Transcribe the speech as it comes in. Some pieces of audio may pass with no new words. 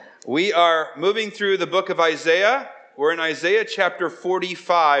We are moving through the book of Isaiah. We're in Isaiah chapter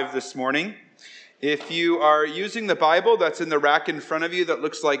 45 this morning. If you are using the Bible that's in the rack in front of you that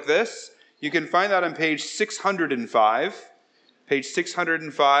looks like this, you can find that on page 605. Page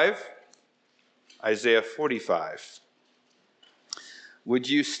 605, Isaiah 45. Would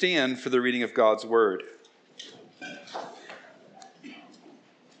you stand for the reading of God's word?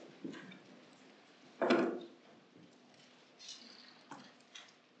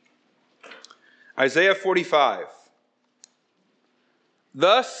 Isaiah 45.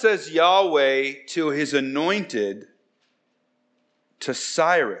 Thus says Yahweh to his anointed, to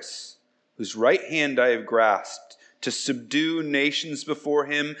Cyrus, whose right hand I have grasped, to subdue nations before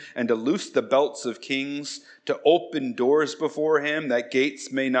him, and to loose the belts of kings, to open doors before him, that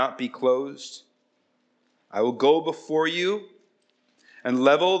gates may not be closed. I will go before you and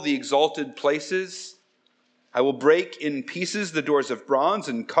level the exalted places. I will break in pieces the doors of bronze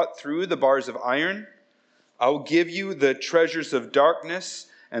and cut through the bars of iron. I will give you the treasures of darkness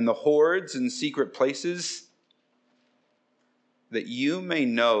and the hoards in secret places, that you may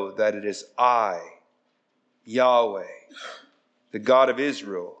know that it is I, Yahweh, the God of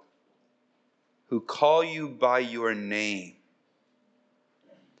Israel, who call you by your name.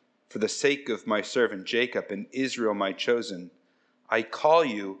 For the sake of my servant Jacob and Israel my chosen, I call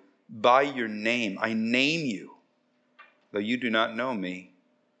you by your name. I name you, though you do not know me.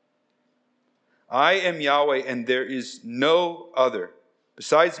 I am Yahweh, and there is no other.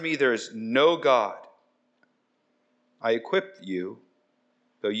 Besides me, there is no God. I equip you,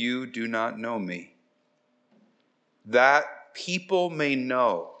 though you do not know me, that people may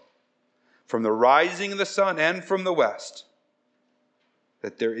know from the rising of the sun and from the west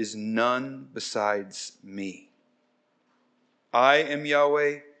that there is none besides me. I am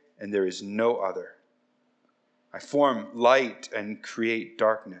Yahweh, and there is no other. I form light and create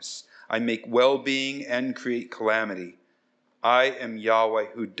darkness. I make well-being and create calamity. I am Yahweh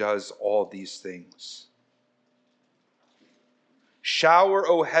who does all these things. Shower,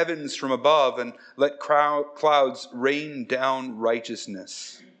 O heavens, from above, and let clouds rain down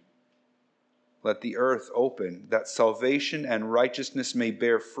righteousness. Let the earth open, that salvation and righteousness may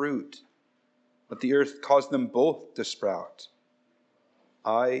bear fruit. Let the earth cause them both to sprout.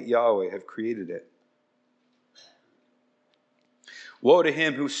 I, Yahweh, have created it. Woe to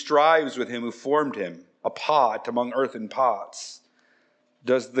him who strives with him who formed him, a pot among earthen pots.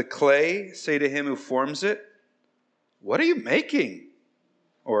 Does the clay say to him who forms it, "What are you making?"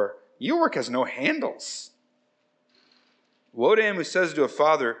 Or, "Your work has no handles." Woe to him who says to a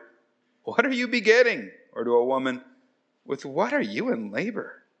father, "What are you begetting?" Or to a woman, "With what are you in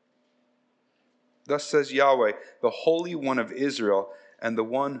labor?" Thus says Yahweh, the Holy One of Israel, and the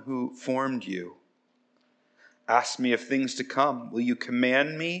one who formed you. Ask me of things to come. Will you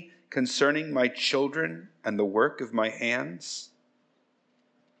command me concerning my children and the work of my hands?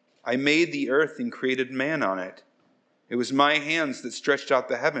 I made the earth and created man on it. It was my hands that stretched out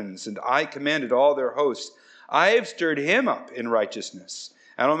the heavens, and I commanded all their hosts. I have stirred him up in righteousness,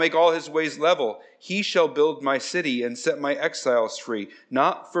 and will make all his ways level. He shall build my city and set my exiles free,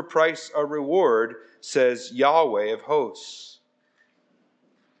 not for price or reward, says Yahweh of hosts.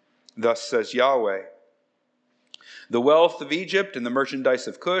 Thus says Yahweh, the wealth of Egypt and the merchandise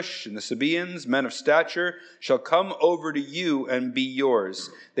of Cush and the Sabaeans, men of stature, shall come over to you and be yours.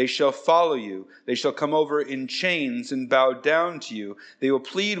 They shall follow you. They shall come over in chains and bow down to you. They will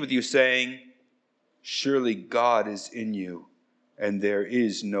plead with you, saying, "Surely God is in you, and there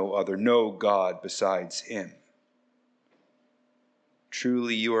is no other, no God besides him."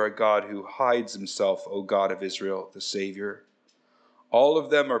 Truly you are a God who hides himself, O God of Israel, the Savior. All of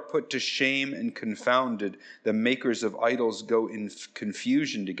them are put to shame and confounded. The makers of idols go in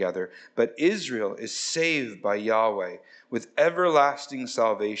confusion together. But Israel is saved by Yahweh with everlasting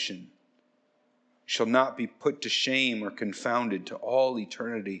salvation. He shall not be put to shame or confounded to all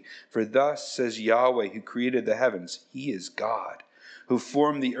eternity. For thus says Yahweh, who created the heavens, he is God, who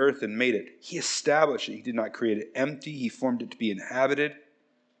formed the earth and made it. He established it. He did not create it empty. He formed it to be inhabited.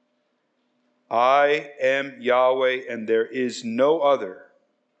 I am Yahweh, and there is no other.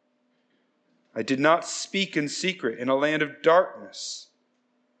 I did not speak in secret in a land of darkness.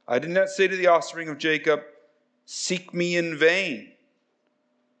 I did not say to the offspring of Jacob, "Seek me in vain."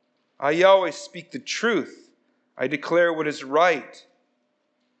 I, Yahweh, speak the truth. I declare what is right.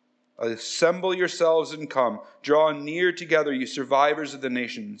 Assemble yourselves and come. Draw near together, you survivors of the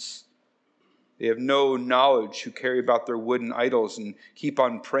nations. They have no knowledge who carry about their wooden idols and keep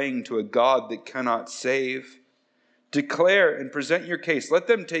on praying to a God that cannot save. Declare and present your case. Let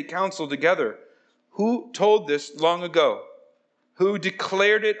them take counsel together. Who told this long ago? who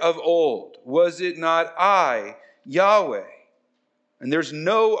declared it of old? Was it not I, Yahweh? And there's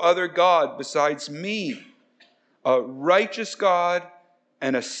no other God besides me, a righteous God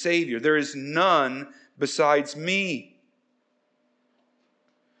and a Savior. There is none besides me.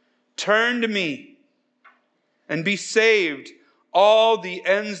 Turn to me and be saved, all the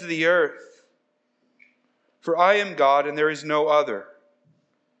ends of the earth. For I am God and there is no other.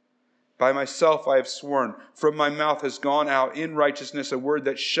 By myself I have sworn, from my mouth has gone out in righteousness a word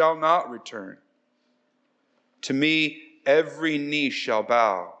that shall not return. To me every knee shall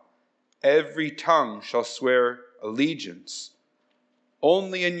bow, every tongue shall swear allegiance.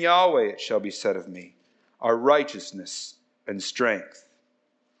 Only in Yahweh it shall be said of me, our righteousness and strength.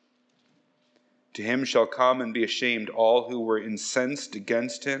 To him shall come and be ashamed all who were incensed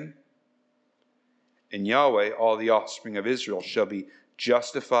against him. In Yahweh all the offspring of Israel shall be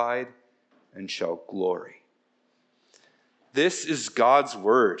justified and shall glory. This is God's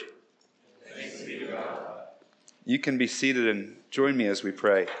word. Thanks be to God. You can be seated and join me as we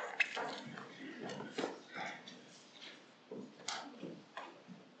pray.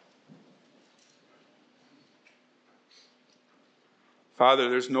 Father,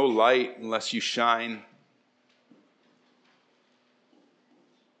 there's no light unless you shine.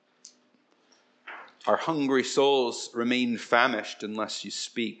 Our hungry souls remain famished unless you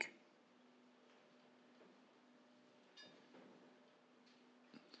speak.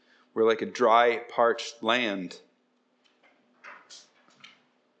 We're like a dry, parched land.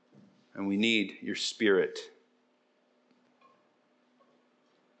 And we need your Spirit,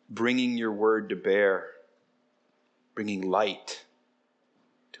 bringing your word to bear, bringing light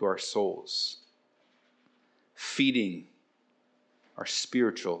to our souls, feeding our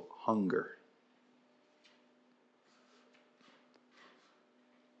spiritual hunger,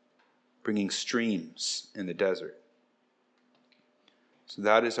 bringing streams in the desert. So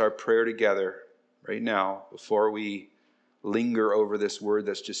that is our prayer together right now before we linger over this word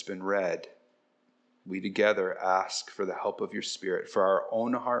that's just been read. We together ask for the help of your Spirit, for our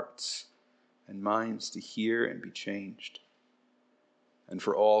own hearts and minds to hear and be changed. And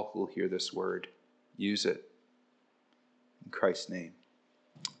for all who will hear this word, use it. In Christ's name,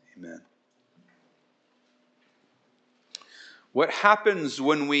 amen. What happens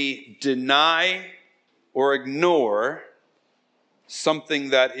when we deny or ignore something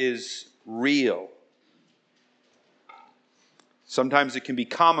that is real? Sometimes it can be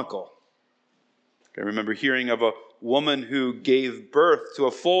comical. I remember hearing of a woman who gave birth to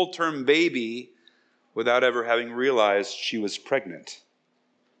a full-term baby without ever having realized she was pregnant.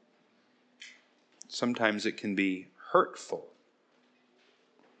 Sometimes it can be hurtful,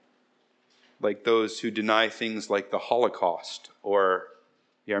 like those who deny things like the Holocaust or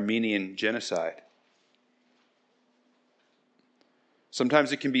the Armenian genocide.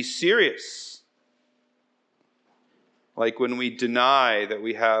 Sometimes it can be serious, like when we deny that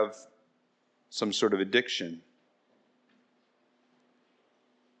we have some sort of addiction,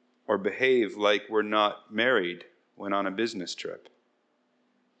 or behave like we're not married when on a business trip.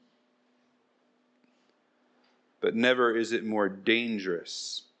 But never is it more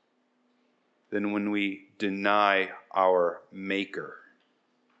dangerous than when we deny our Maker.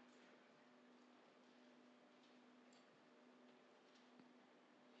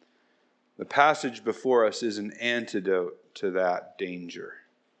 The passage before us is an antidote to that danger.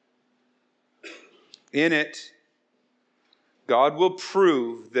 In it, God will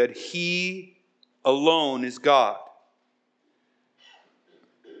prove that He alone is God.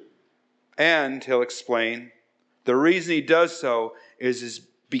 And He'll explain the reason He does so is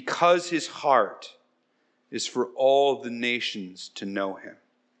because His heart is for all the nations to know Him.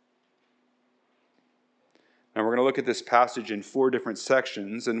 Now we're going to look at this passage in 4 different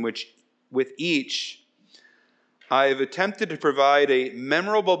sections, in which with each I have attempted to provide a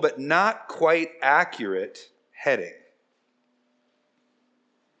memorable but not quite accurate heading.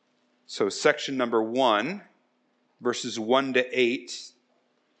 So section number 1, verses 1 to 8,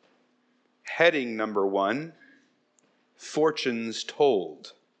 heading number 1, Fortunes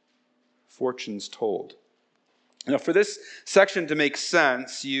Told. Fortunes Told. Now for this section to make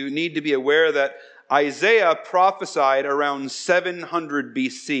sense, you need to be aware that Isaiah prophesied around 700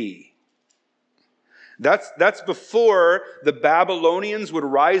 BC. That's before the Babylonians would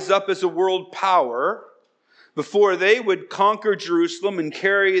rise up as a world power, before they would conquer Jerusalem and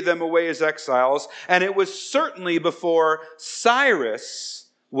carry them away as exiles, and it was certainly before Cyrus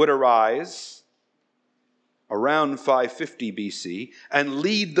would arise around 550 BC and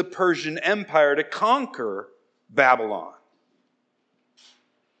lead the Persian Empire to conquer Babylon.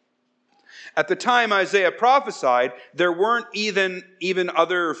 At the time Isaiah prophesied, there weren't even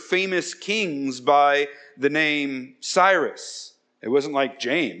other famous kings by the name Cyrus. It wasn't like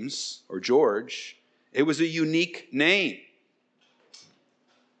James or George. It was a unique name.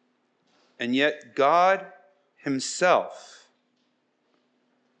 And yet God himself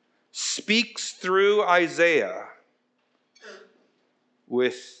speaks through Isaiah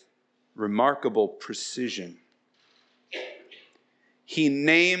with remarkable precision. He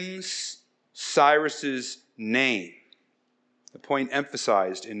names Cyrus's name, the point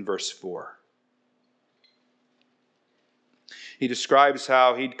emphasized in verse 4. He describes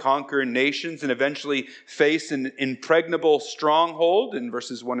how he'd conquer nations and eventually face an impregnable stronghold in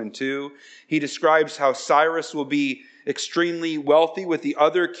verses 1 and 2. He describes how Cyrus will be extremely wealthy with the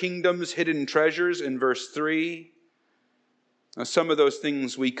other kingdoms' hidden treasures in verse 3. Now, some of those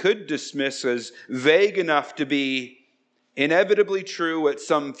things we could dismiss as vague enough to be inevitably true at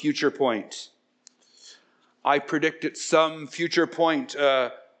some future point. I predict at some future point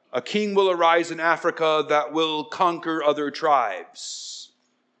a king will arise in Africa that will conquer other tribes.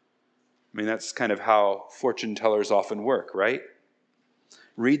 I mean, that's kind of how fortune tellers often work, right?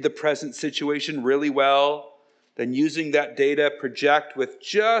 Read the present situation really well, then using that data, project with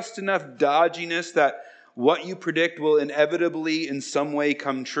just enough dodginess that what you predict will inevitably in some way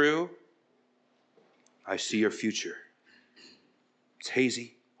come true. I see your future. It's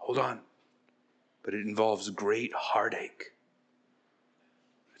hazy. Hold on. But it involves great heartache.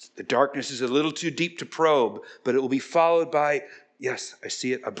 The darkness is a little too deep to probe, but it will be followed by, yes, I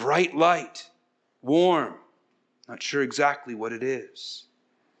see it, a bright light, warm. Not sure exactly what it is.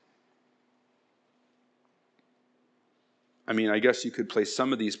 I mean, I guess you could place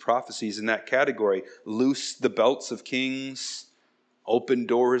some of these prophecies in that category. Loose the belts of kings, open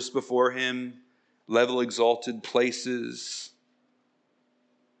doors before him, level exalted places.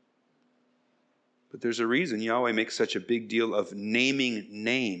 But there's a reason Yahweh makes such a big deal of naming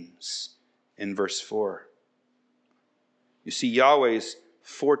names in verse 4. You see, Yahweh's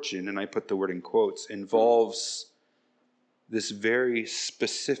fortune, and I put the word in quotes, involves this very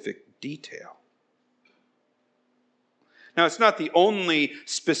specific detail. Now, it's not the only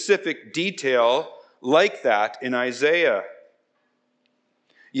specific detail like that in Isaiah.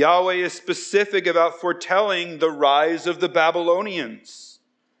 Yahweh is specific about foretelling the rise of the Babylonians,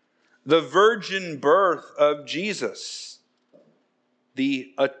 the virgin birth of Jesus,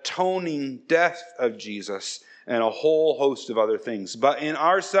 the atoning death of Jesus, and a whole host of other things. But in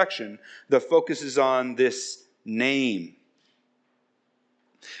our section, the focus is on this name.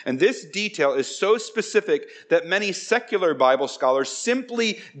 And this detail is so specific that many secular Bible scholars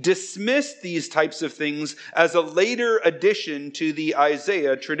simply dismiss these types of things as a later addition to the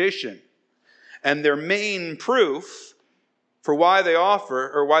Isaiah tradition. And their main proof for why they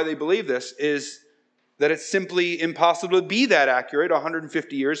offer, or why they believe this, is that it's simply impossible to be that accurate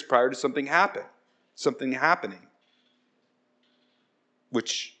 150 years prior to something happening.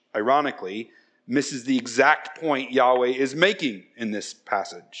 Which, ironically, misses the exact point Yahweh is making in this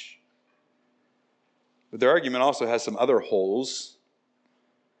passage. But their argument also has some other holes.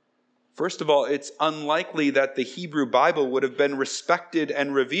 First of all, it's unlikely that the Hebrew Bible would have been respected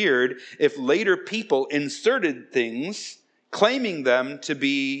and revered if later people inserted things claiming them to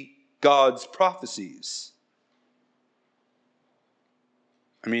be God's prophecies.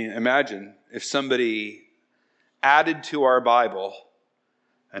 I mean, imagine if somebody added to our Bible,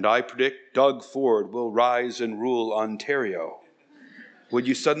 and I predict Doug Ford will rise and rule Ontario. Would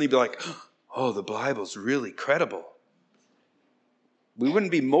you suddenly be like, oh, the Bible's really credible? We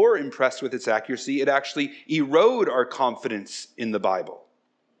wouldn't be more impressed with its accuracy. It'd actually erode our confidence in the Bible.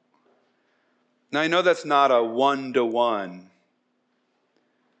 Now, I know that's not a one-to-one,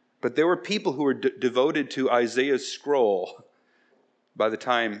 but there were people who were devoted to Isaiah's scroll by the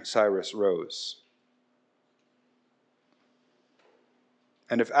time Cyrus rose.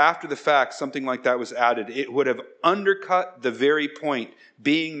 And if after the fact something like that was added, it would have undercut the very point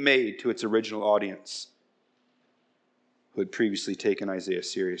being made to its original audience, who had previously taken Isaiah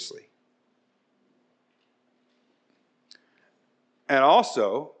seriously. And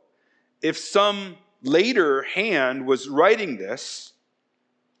also, if some later hand was writing this,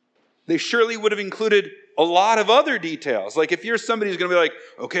 they surely would have included a lot of other details. Like if you're somebody who's going to be like,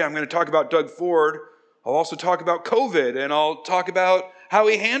 okay, I'm going to talk about Doug Ford, I'll also talk about COVID, and I'll talk about how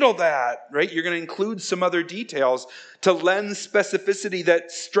he handled that, right? You're going to include some other details to lend specificity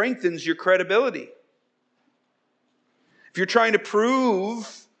that strengthens your credibility. If you're trying to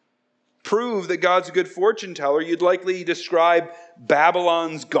prove that God's a good fortune teller, you'd likely describe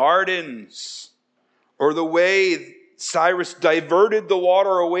Babylon's gardens or the way Cyrus diverted the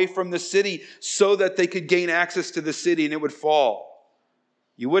water away from the city so that they could gain access to the city and it would fall.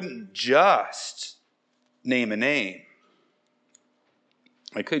 You wouldn't just name a name.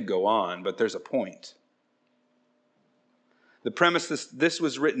 I could go on, but there's a point. The premise this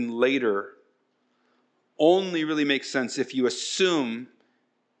was written later only really makes sense if you assume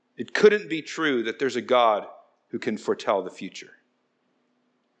it couldn't be true that there's a God who can foretell the future.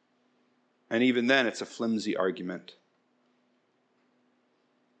 And even then, it's a flimsy argument.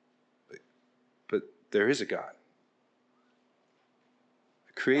 But there is a God,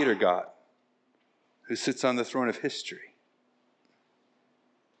 a creator God, who sits on the throne of history.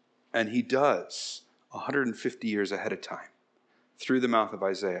 And he does, 150 years ahead of time, through the mouth of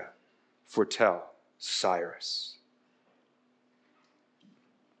Isaiah, foretell Cyrus.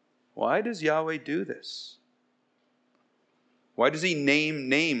 Why does Yahweh do this? Why does he name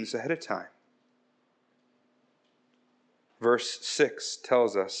names ahead of time? Verse 6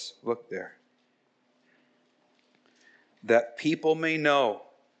 tells us, look there, that people may know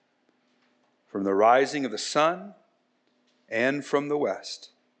from the rising of the sun and from the west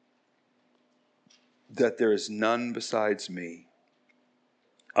that there is none besides me.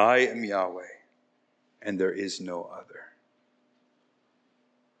 I am Yahweh, and there is no other.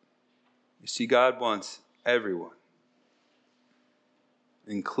 You see, God wants everyone,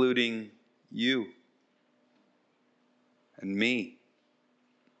 including you and me,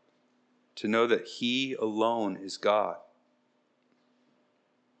 to know that he alone is God.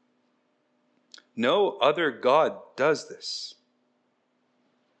 No other God does this.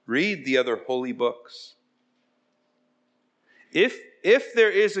 Read the other holy books. If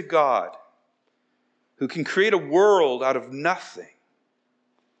there is a God who can create a world out of nothing,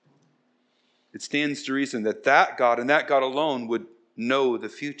 it stands to reason that that God and that God alone would know the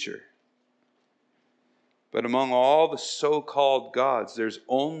future. But among all the so-called gods, there's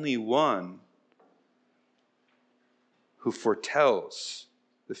only one who foretells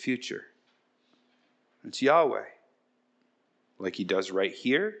the future. It's Yahweh. Like he does right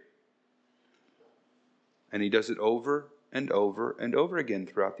here. And he does it over and over and over again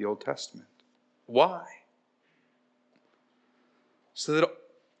throughout the Old Testament. Why? So that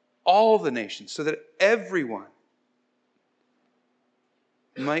all the nations, so that everyone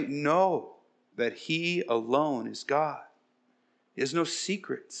might know that he alone is God. He has no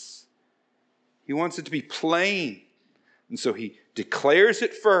secrets. He wants it to be plain. And so he declares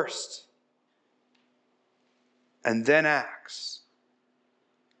it first and then acts.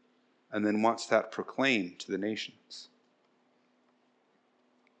 And then wants that proclaimed to the nations.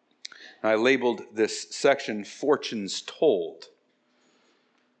 I labeled this section Fortunes Told.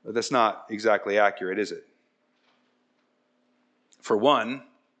 But that's not exactly accurate, is it? For one,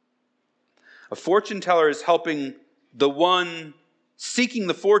 a fortune teller is helping the one seeking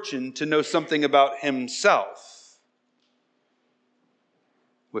the fortune to know something about himself.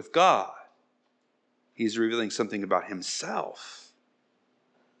 With God, he's revealing something about himself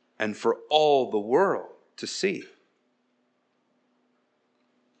and for all the world to see.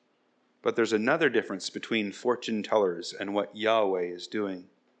 But there's another difference between fortune tellers and what Yahweh is doing.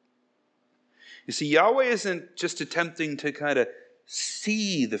 You see, Yahweh isn't just attempting to kind of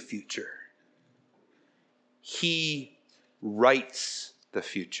see the future. He writes the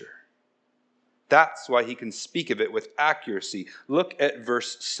future. That's why he can speak of it with accuracy. Look at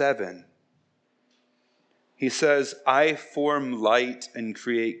verse 7. He says, I form light and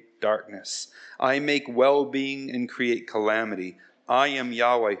create darkness. I make well-being and create calamity. I am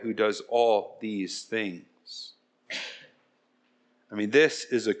Yahweh who does all these things. I mean, this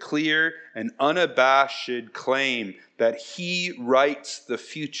is a clear and unabashed claim that he writes the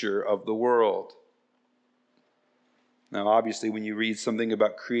future of the world. Now, obviously, when you read something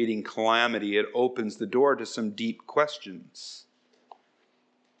about creating calamity, it opens the door to some deep questions.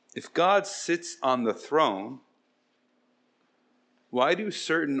 If God sits on the throne, why do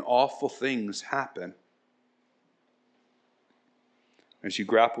certain awful things happen? As you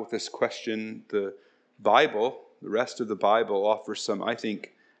grapple with this question, the Bible, the rest of the Bible, offers some, I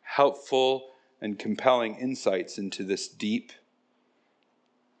think, helpful and compelling insights into this deep,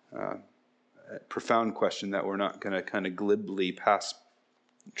 profound question that we're not going to kind of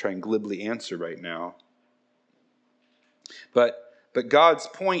try and glibly answer right now. But God's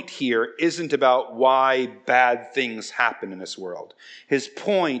point here isn't about why bad things happen in this world. His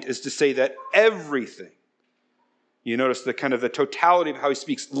point is to say that everything, you notice the kind of the totality of how he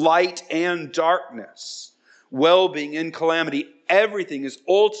speaks, light and darkness, well-being and calamity, everything is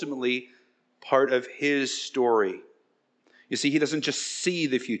ultimately part of his story. You see, he doesn't just see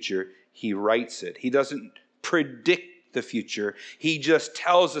the future, he writes it. He doesn't predict the future. He just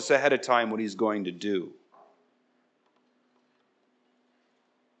tells us ahead of time what he's going to do.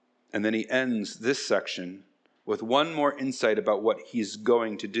 And then he ends this section with one more insight about what he's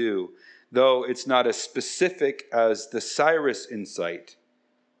going to do. Though it's not as specific as the Cyrus insight,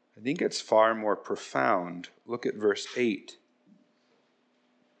 I think it's far more profound. Look at verse 8.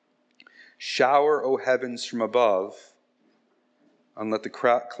 Shower, O heavens, from above, and let the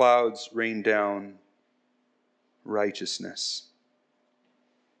clouds rain down righteousness.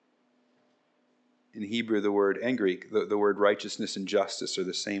 In Hebrew, the word, and Greek, the word righteousness and justice are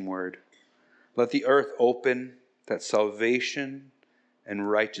the same word. Let the earth open, that salvation and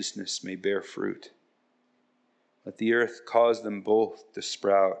righteousness may bear fruit. Let the earth cause them both to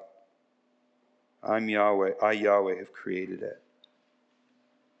sprout. I'm Yahweh, I Yahweh have created it.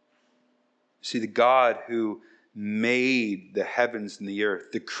 See, the God who made the heavens and the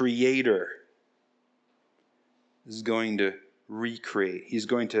earth, the Creator, is going to recreate. He's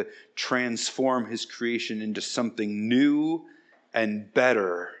going to transform his creation into something new and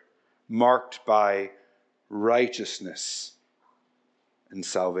better, marked by righteousness and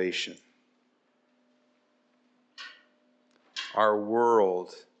salvation. Our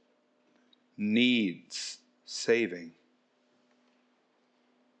world needs saving.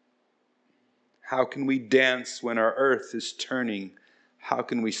 How can we dance when our earth is turning? How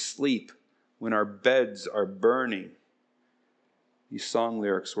can we sleep when our beds are burning? These song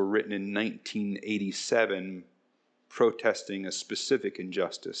lyrics were written in 1987, protesting a specific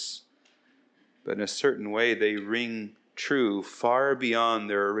injustice. But in a certain way, they ring true far beyond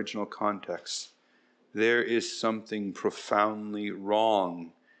their original context. There is something profoundly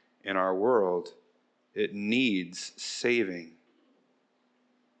wrong in our world. It needs saving.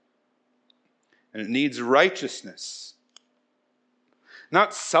 And it needs righteousness.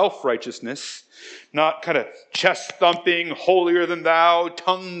 Not self-righteousness, not kind of chest-thumping, holier than thou,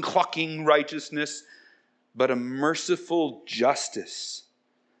 tongue-clucking righteousness, but a merciful justice,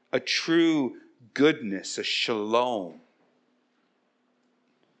 a true goodness, a shalom.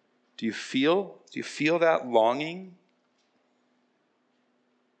 Do you feel that longing?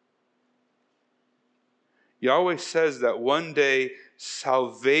 Yahweh says that one day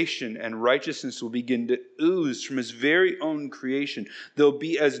salvation and righteousness will begin to ooze from his very own creation. They'll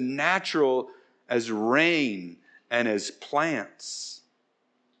be as natural as rain and as plants.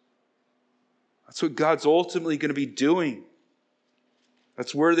 That's what God's ultimately going to be doing.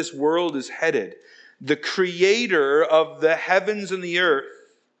 That's where this world is headed. The Creator of the heavens and the earth,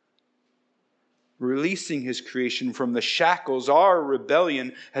 releasing his creation from the shackles our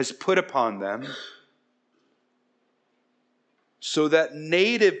rebellion has put upon them, so that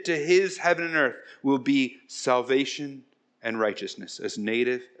native to his heaven and earth will be salvation and righteousness, as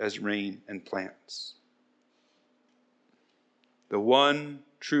native as rain and plants. The one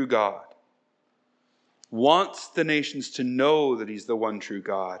true God wants the nations to know that he's the one true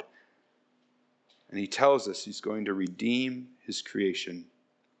God. And he tells us he's going to redeem his creation.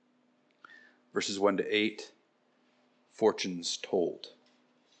 Verses 1 to 8, fortunes told.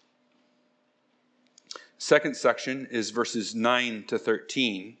 Second section is verses 9 to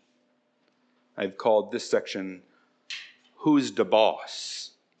 13. I've called this section, Who's da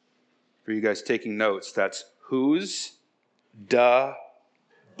Boss? For you guys taking notes, that's Who's da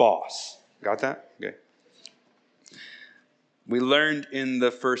Boss? Got that? Okay. We learned in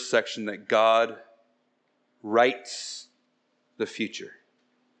the first section that God writes the future.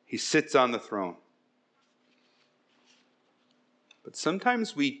 He sits on the throne. But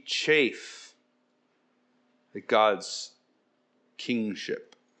sometimes we chafe at God's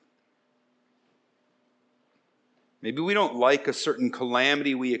kingship. Maybe we don't like a certain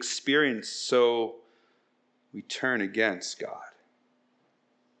calamity we experience, so we turn against God.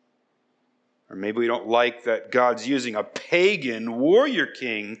 Or maybe we don't like that God's using a pagan warrior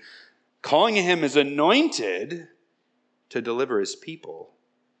king, calling him his anointed to deliver his people.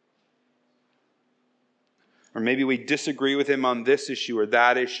 Or maybe we disagree with him on this issue or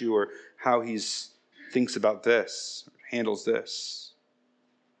that issue, or how he thinks about this, handles this.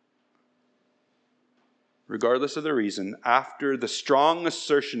 Regardless of the reason, after the strong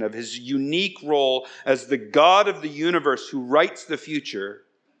assertion of his unique role as the God of the universe who writes the future,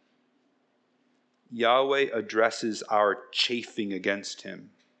 Yahweh addresses our chafing against him.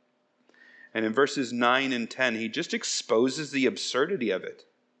 And in verses 9 and 10, he just exposes the absurdity of it.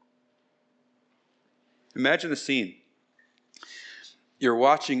 Imagine the scene. You're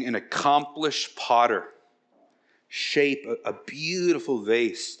watching an accomplished potter shape a beautiful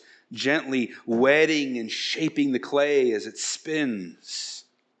vase, gently wetting and shaping the clay as it spins.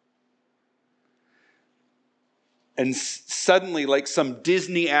 And suddenly, like some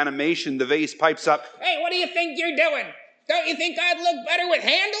Disney animation, the vase pipes up. Hey, what do you think you're doing? Don't you think I'd look better with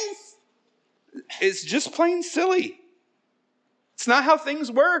handles? It's just plain silly. It's not how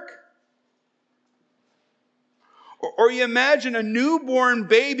things work. Or you imagine a newborn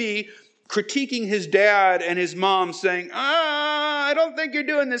baby critiquing his dad and his mom saying, I don't think you're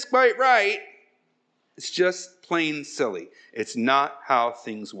doing this quite right. It's just plain silly. It's not how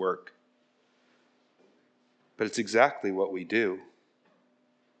things work. But it's exactly what we do.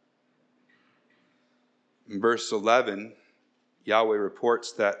 In verse 11, Yahweh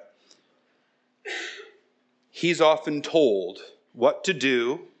reports that he's often told what to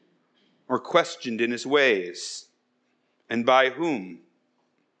do or questioned in his ways. And by whom?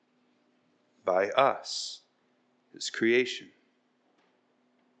 By us, his creation.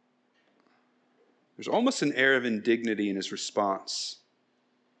 There's almost an air of indignity in his response.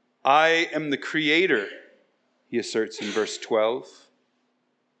 I am the creator, he asserts in verse 12.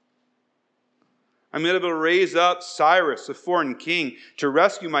 I'm able to raise up Cyrus, a foreign king, to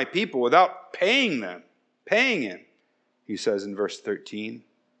rescue my people without paying him, he says in verse 13.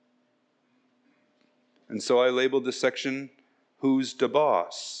 And so I labeled this section, Who's the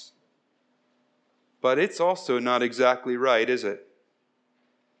Boss? But it's also not exactly right, is it?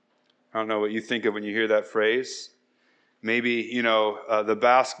 I don't know what you think of when you hear that phrase. Maybe, the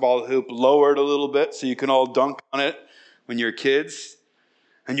basketball hoop lowered a little bit so you can all dunk on it when you're kids.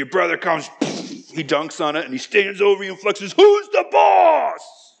 And your brother comes, he dunks on it, and he stands over you and flexes, Who's the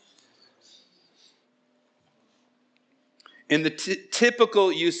boss? In the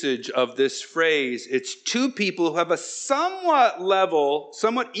typical usage of this phrase, it's two people who have a somewhat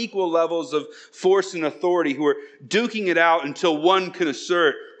equal levels of force and authority who are duking it out until one can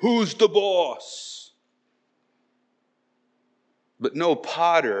assert, Who's the boss? But no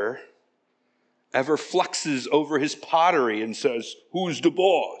potter ever flexes over his pottery and says, Who's the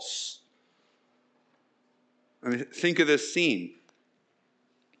boss? I mean, think of this scene.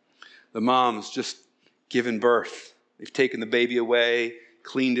 The mom's just given birth. They've taken the baby away,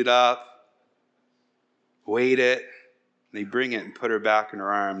 cleaned it up, weighed it. And they bring it and put her back in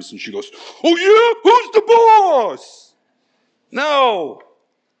her arms. And she goes, Oh yeah? Who's the boss? No.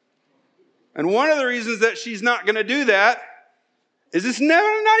 And one of the reasons that she's not going to do that is it's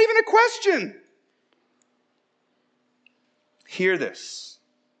not even a question. Hear this.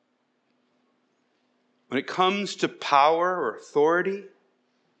 When it comes to power or authority,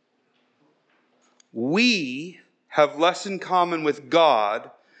 we have less in common with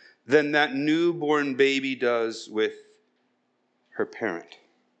God than that newborn baby does with her parent.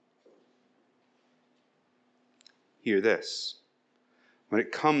 Hear this. When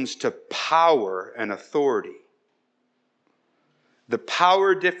it comes to power and authority, the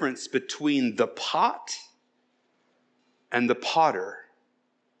power difference between the pot and the potter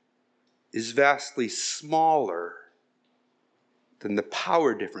is vastly smaller than the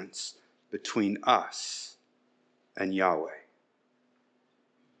power difference between us and Yahweh.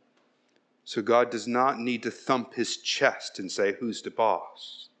 So God does not need to thump his chest and say, Who's the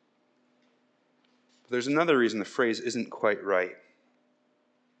boss? But there's another reason the phrase isn't quite right.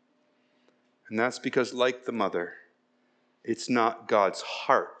 And that's because, like the mother, it's not God's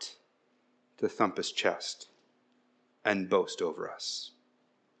heart to thump his chest and boast over us.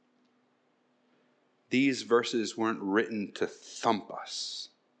 These verses weren't written to thump us.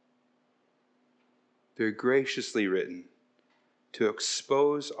 They're graciously written to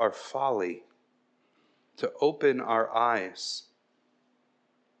expose our folly, to open our eyes.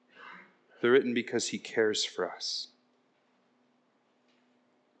 They're written because he cares for us.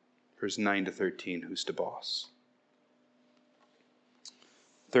 Verse 9 to 13, who's the boss?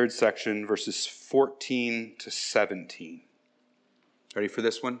 Third section, verses 14 to 17. Ready for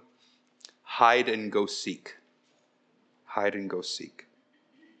this one? Hide and go seek. Hide and go seek.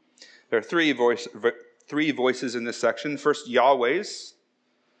 There are three voices in this section. First, Yahweh's,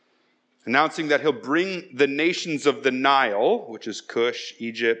 announcing that he'll bring the nations of the Nile, which is Cush,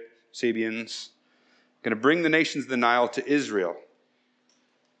 Egypt, Sabians, going to bring the nations of the Nile to Israel.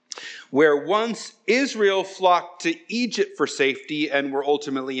 Where once Israel flocked to Egypt for safety and were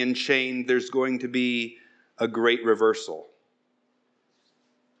ultimately enchained, there's going to be a great reversal.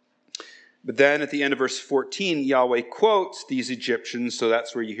 But then at the end of verse 14, Yahweh quotes these Egyptians, so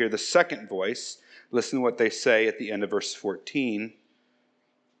that's where you hear the second voice. Listen to what they say at the end of verse 14.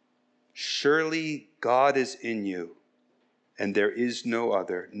 Surely God is in you, and there is no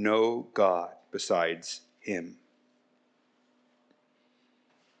other, no God besides him.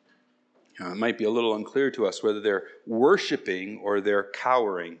 Now, it might be a little unclear to us whether they're worshiping or they're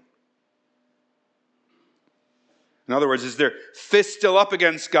cowering. In other words, is their fist still up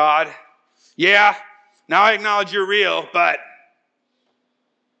against God? Yeah, now I acknowledge you're real, but...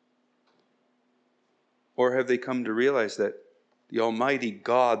 Or have they come to realize that the Almighty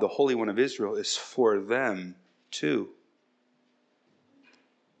God, the Holy One of Israel, is for them too?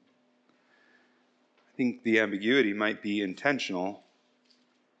 I think the ambiguity might be intentional,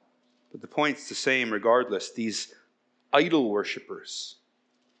 but the point's the same regardless. These idol worshippers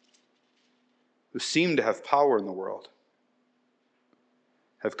who seem to have power in the world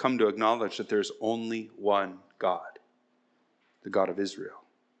have come to acknowledge that there's only one God, the God of Israel.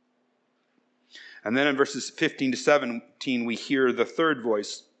 And then in verses 15 to 17, we hear the third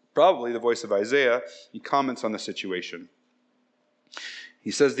voice, probably the voice of Isaiah. He comments on the situation.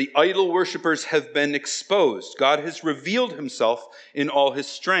 He says, the idol worshippers have been exposed. God has revealed himself in all his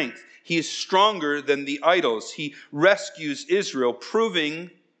strength. He is stronger than the idols. He rescues Israel,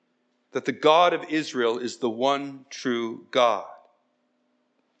 proving that the God of Israel is the one true God.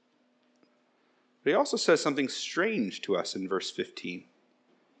 But he also says something strange to us in verse 15.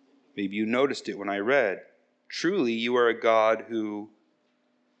 Maybe you noticed it when I read. Truly, you are a God who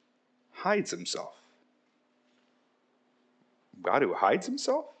hides himself. God who hides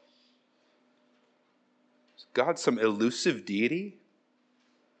himself? Is God some elusive deity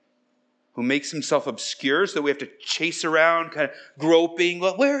who makes himself obscure so that we have to chase around, kind of groping?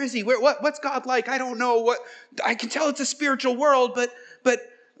 Well, where is he? What's God like? I don't know. What I can tell it's a spiritual world, but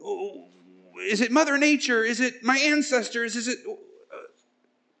is it Mother Nature? Is it my ancestors? Is it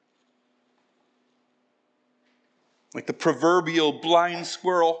like the proverbial blind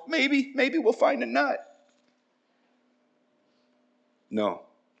squirrel? Maybe we'll find a nut. No.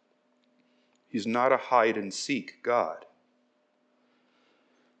 He's not a hide-and-seek God.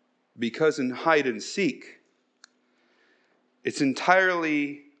 Because in hide-and-seek, it's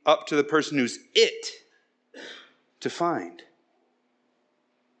entirely up to the person who's it to find.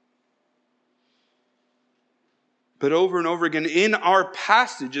 But over and over again, in our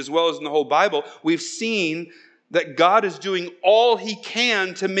passage, as well as in the whole Bible, we've seen that God is doing all he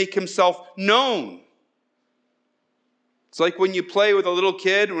can to make himself known. It's like when you play with a little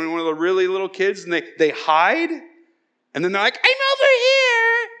kid, when one of the really little kids, and they hide, and then they're like, I'm over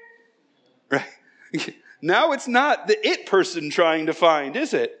here. Right? Now it's not the it person trying to find,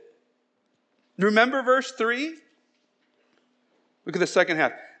 is it? Remember verse 3? Look at the second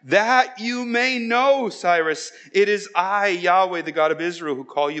half. That you may know, Cyrus, it is I, Yahweh, the God of Israel, who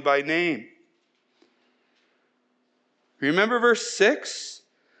call you by name. Remember verse 6?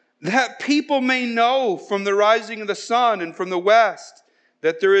 That people may know from the rising of the sun and from the west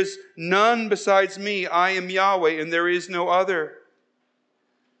that there is none besides me. I am Yahweh, and there is no other.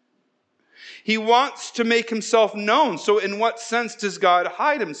 He wants to make himself known. So in what sense does God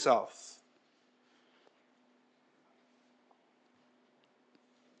hide himself?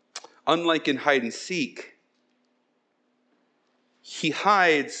 Unlike in hide and seek, he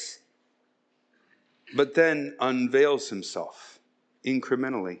hides, but then unveils himself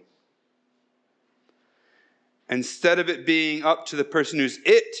incrementally. Instead of it being up to the person who's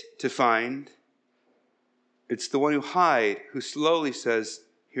it to find, it's the one who hide, who slowly says,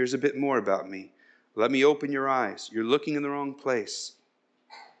 here's a bit more about me. Let me open your eyes. You're looking in the wrong place.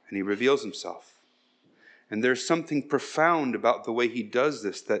 And he reveals himself. And there's something profound about the way he does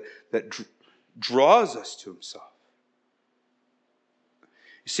this that draws us to himself.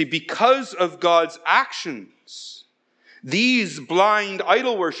 You see, because of God's actions, these blind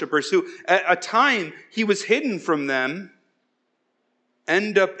idol worshippers who at a time he was hidden from them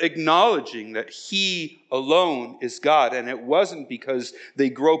end up acknowledging that he alone is God. And it wasn't because they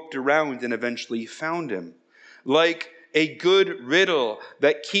groped around and eventually found him. Like a good riddle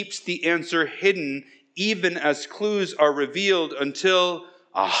that keeps the answer hidden even as clues are revealed until,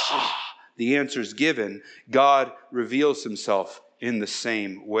 the answer is given. God reveals himself in the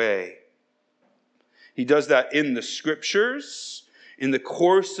same way. He does that in the scriptures, in the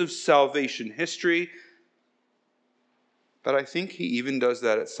course of salvation history. But I think he even does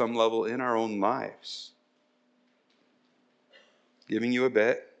that at some level in our own lives. Giving you a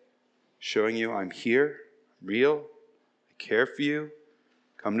bit, showing you I'm here, I'm real, I care for you.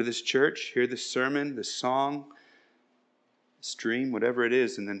 Come to this church, hear this sermon, this song, this dream, whatever it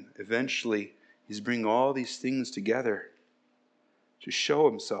is. And then eventually he's bringing all these things together to show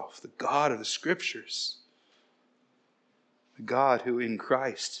himself, the God of the Scriptures, the God who in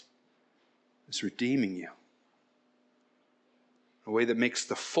Christ is redeeming you. A way that makes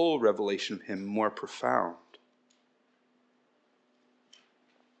the full revelation of him more profound.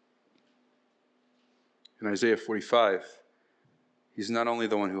 In Isaiah 45, he's not only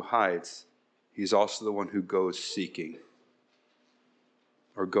the one who hides, He's also the one who goes seeking,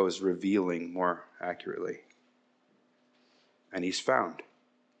 or goes revealing more accurately. And he's found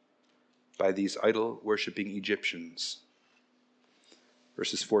by these idol-worshipping Egyptians.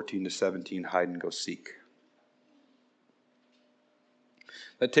 Verses 14 to 17, hide and go seek.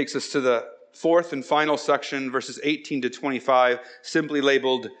 That takes us to the fourth and final section, verses 18 to 25, simply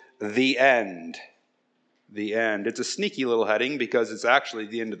labeled the end. The end. It's a sneaky little heading because it's actually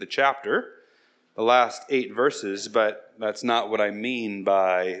the end of the chapter, the last 8 verses, but that's not what I mean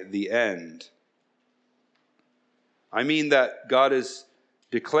by the end. I mean that God is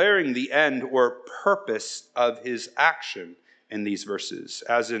declaring the end or purpose of his action in these verses,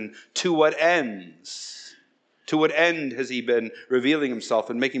 as in, to what ends? To what end has he been revealing himself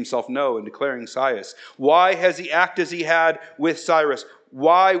and making himself known and declaring Cyrus? Why has he acted as he had with Cyrus?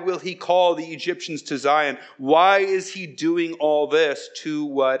 Why will he call the Egyptians to Zion? Why is he doing all this? To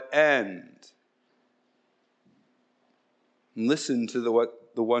what end? And listen to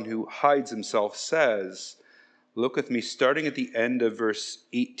what the one who hides himself says. Look with me, starting at the end of verse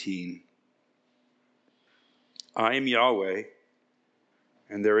 18. I am Yahweh,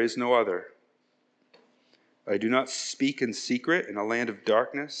 and there is no other. I do not speak in secret in a land of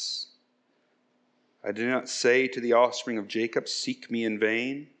darkness. I do not say to the offspring of Jacob, seek me in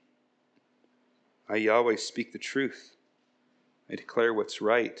vain. I, Yahweh, speak the truth. I declare what's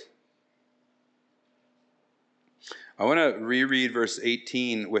right. I want to reread verse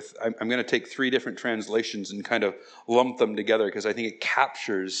 18 I'm going to take 3 different translations and kind of lump them together because I think it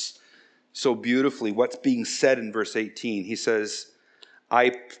captures so beautifully what's being said in verse 18. He says,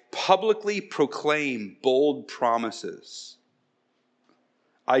 I publicly proclaim bold promises.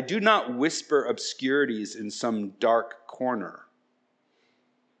 I do not whisper obscurities in some dark corner.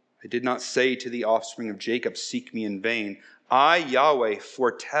 I did not say to the offspring of Jacob, seek me in vain. I, Yahweh,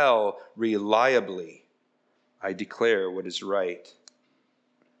 foretell reliably. I declare what is right.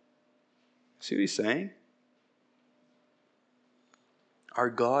 See what he's saying? Our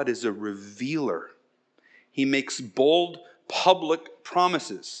God is a revealer. He makes bold public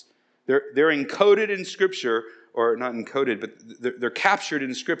promises. They're encoded in Scripture, or not encoded, but they're captured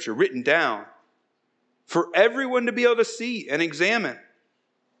in Scripture, written down for everyone to be able to see and examine.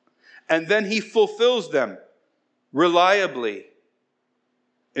 And then he fulfills them reliably,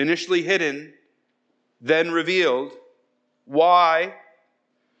 initially hidden, then revealed. Why?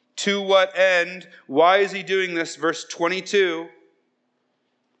 To what end? Why is he doing this? Verse 22.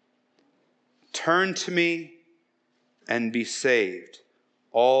 Turn to me and be saved,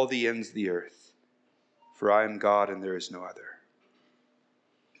 all the ends of the earth, for I am God and there is no other.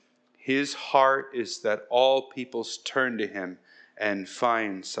 His heart is that all peoples turn to him and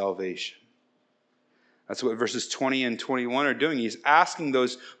find salvation. That's what verses 20 and 21 are doing. He's asking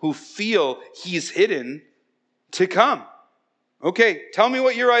those who feel he's hidden to come. Okay, tell me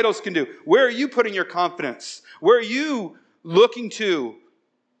what your idols can do. Where are you putting your confidence? Where are you looking to?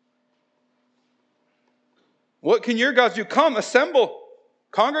 What can your gods do? Come, assemble,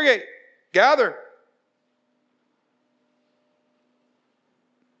 congregate, gather.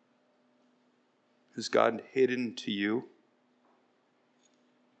 Is God hidden to you?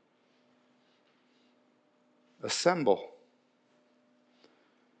 Assemble.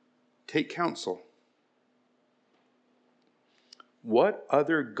 Take counsel. What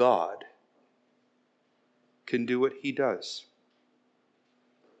other God can do what he does?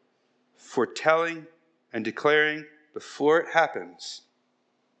 Foretelling and declaring before it happens.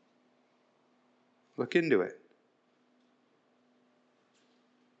 Look into it.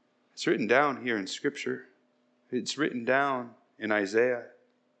 It's written down here in Scripture. It's written down in Isaiah.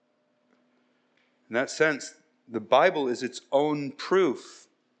 In that sense, the Bible is its own proof.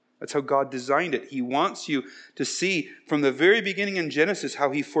 That's how God designed it. He wants you to see from the very beginning in Genesis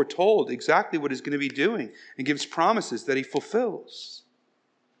how he foretold exactly what he's going to be doing and gives promises that he fulfills.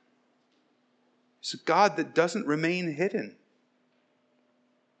 It's a God that doesn't remain hidden.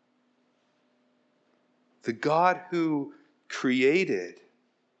 The God who created,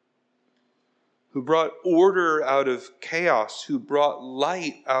 who brought order out of chaos, who brought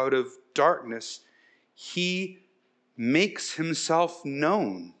light out of darkness, he makes himself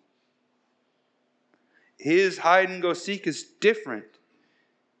known. His hide and go seek is different.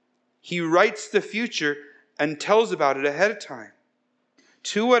 He writes the future and tells about it ahead of time.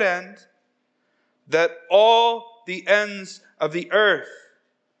 To what end? That all the ends of the earth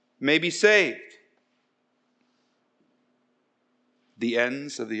may be saved. The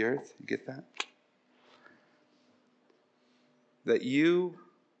ends of the earth, you get that? That you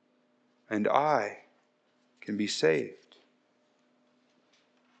and I can be saved.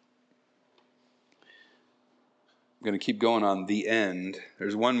 I'm going to keep going on the end.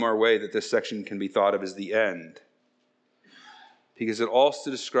 There's one more way that this section can be thought of as the end, because it also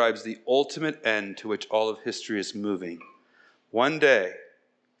describes the ultimate end to which all of history is moving. One day,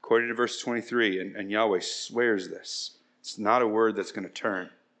 according to verse 23, and Yahweh swears this, it's not a word that's going to turn.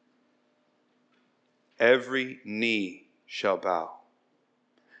 Every knee shall bow,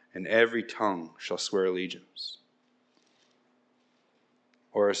 and every tongue shall swear allegiance.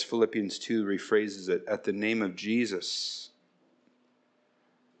 Or as Philippians 2 rephrases it, at the name of Jesus,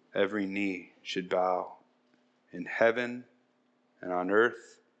 every knee should bow in heaven and on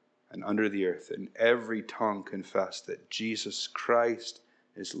earth and under the earth, and every tongue confess that Jesus Christ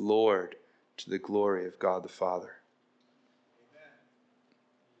is Lord, to the glory of God the Father.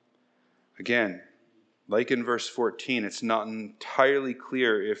 Again, like in verse 14, it's not entirely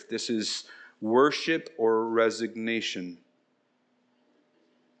clear if this is worship or resignation.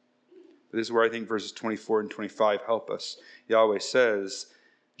 This is where I think verses 24 and 25 help us. Yahweh says,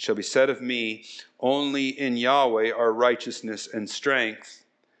 "It shall be said of me, only in Yahweh are righteousness and strength."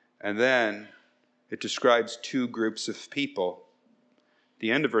 And then it describes two groups of people. At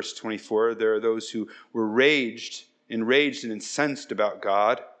the end of verse 24, there are those who were enraged and incensed about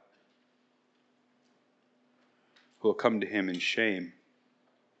God, who will come to him in shame.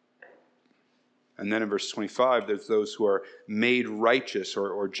 And then in verse 25, there's those who are made righteous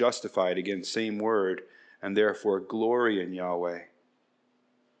or justified, again, same word, and therefore glory in Yahweh.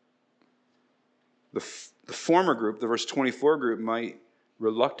 The former group, the verse 24 group, might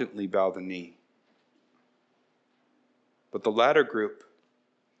reluctantly bow the knee. But the latter group,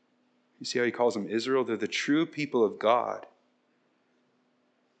 you see how he calls them Israel? They're the true people of God.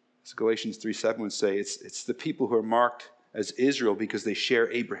 As Galatians 3:7 would say, it's the people who are marked as Israel because they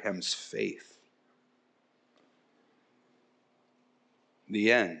share Abraham's faith. The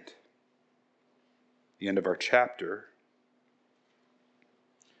end of our chapter,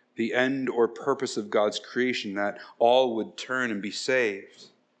 the end or purpose of God's creation, that all would turn and be saved,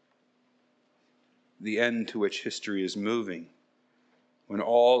 the end to which history is moving, when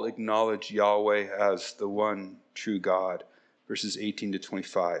all acknowledge Yahweh as the one true God, verses 18 to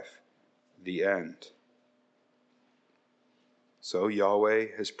 25, the end. So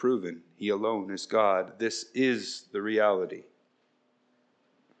Yahweh has proven he alone is God. This is the reality.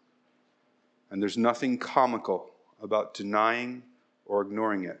 And there's nothing comical about denying or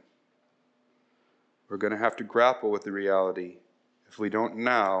ignoring it. We're going to have to grapple with the reality. If we don't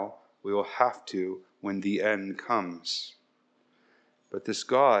now, we will have to when the end comes. But this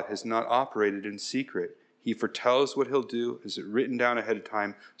God has not operated in secret. He foretells what he'll do, is it written down ahead of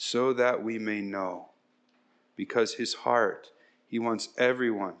time, so that we may know. Because his heart, he wants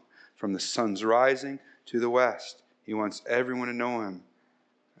everyone, from the sun's rising to the west, he wants everyone to know him.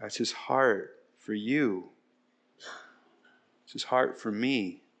 That's his heart for you. It's his heart for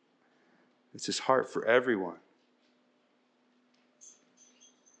me. It's his heart for everyone.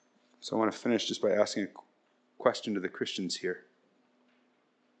 So I want to finish just by asking a question to the Christians here.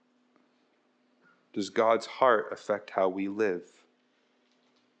 Does God's heart affect how we live?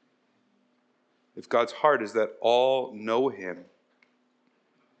 If God's heart is that all know him,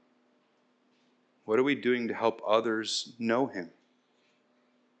 what are we doing to help others know him?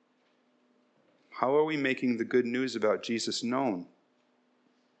 How are we making the good news about Jesus known?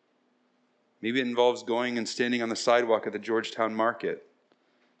 Maybe it involves going and standing on the sidewalk at the Georgetown Market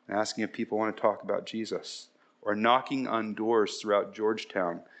and asking if people want to talk about Jesus, or knocking on doors throughout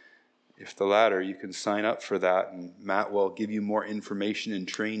Georgetown. If the latter, you can sign up for that, and Matt will give you more information and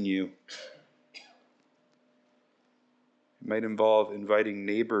train you. It might involve inviting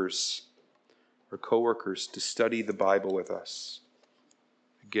neighbors or coworkers to study the Bible with us.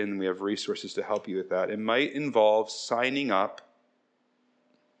 Again, we have resources to help you with that. It might involve signing up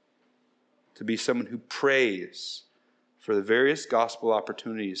to be someone who prays for the various gospel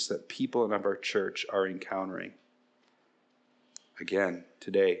opportunities that people in our church are encountering. Again,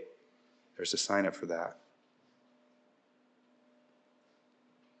 today, there's a sign up for that.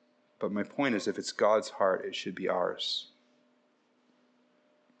 But my point is, if it's God's heart, it should be ours.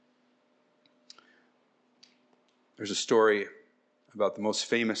 There's a story about the most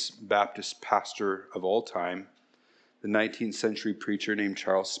famous Baptist pastor of all time, the 19th century preacher named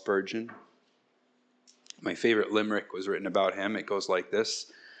Charles Spurgeon. My favorite limerick was written about him. It goes like this: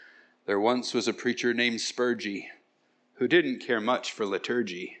 "There once was a preacher named Spurgy who didn't care much for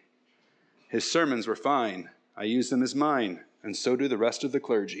liturgy. His sermons were fine. I use them as mine, and so do the rest of the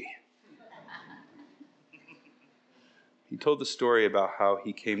clergy." He told the story about how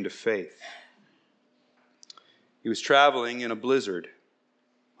he came to faith. He was traveling in a blizzard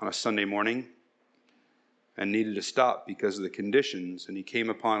on a Sunday morning. and needed to stop because of the conditions, and he came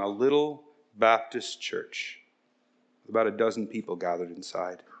upon a little Baptist church with about a dozen people gathered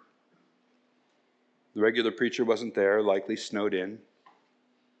inside. The regular preacher wasn't there, likely snowed in.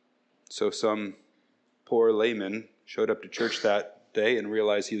 So some poor layman showed up to church that day and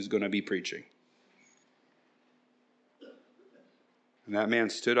realized he was going to be preaching. And that man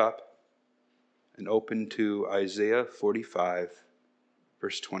stood up and opened to Isaiah 45,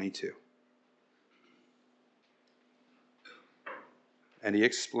 verse 22. And he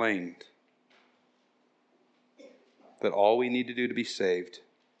explained that all we need to do to be saved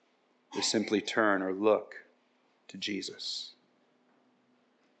is simply turn or look to Jesus.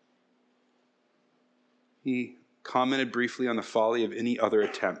 He commented briefly on the folly of any other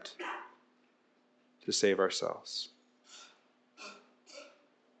attempt to save ourselves.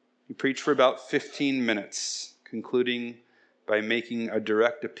 He preached for about 15 minutes, concluding by making a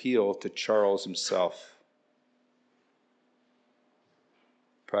direct appeal to Charles himself.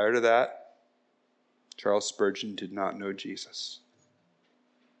 Prior to that, Charles Spurgeon did not know Jesus.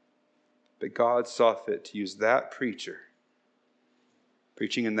 But God saw fit to use that preacher,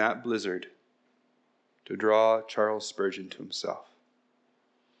 preaching in that blizzard, to draw Charles Spurgeon to himself.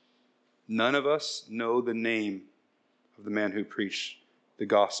 None of us know the name of the man who preached the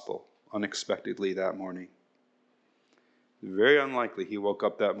gospel unexpectedly that morning. Very unlikely he woke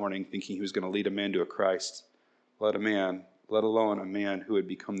up that morning thinking he was going to lead a man to a Christ, let alone a man who had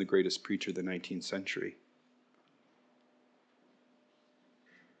become the greatest preacher of the 19th century.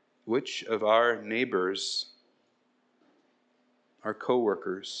 Which of our neighbors, our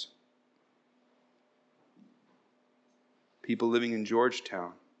co-workers, people living in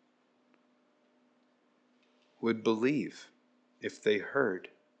Georgetown, would believe if they heard?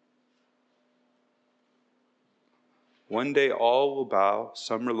 One day all will bow,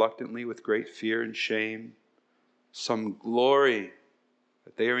 some reluctantly with great fear and shame, some glory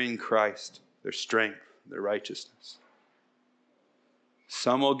that they are in Christ, their strength, their righteousness.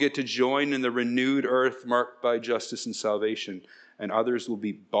 Some will get to join in the renewed earth marked by justice and salvation, and others will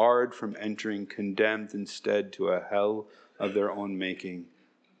be barred from entering, condemned instead to a hell of their own making.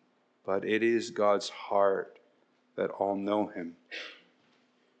 But it is God's heart that all know him.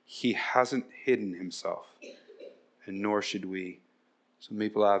 He hasn't hidden himself, and nor should we. So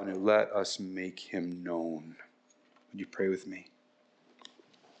Maple Avenue, let us make him known. Would you pray with me?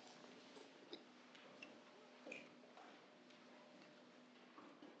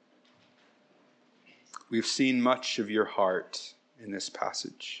 We've seen much of your heart in this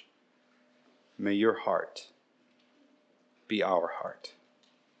passage. May your heart be our heart.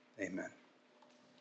 Amen.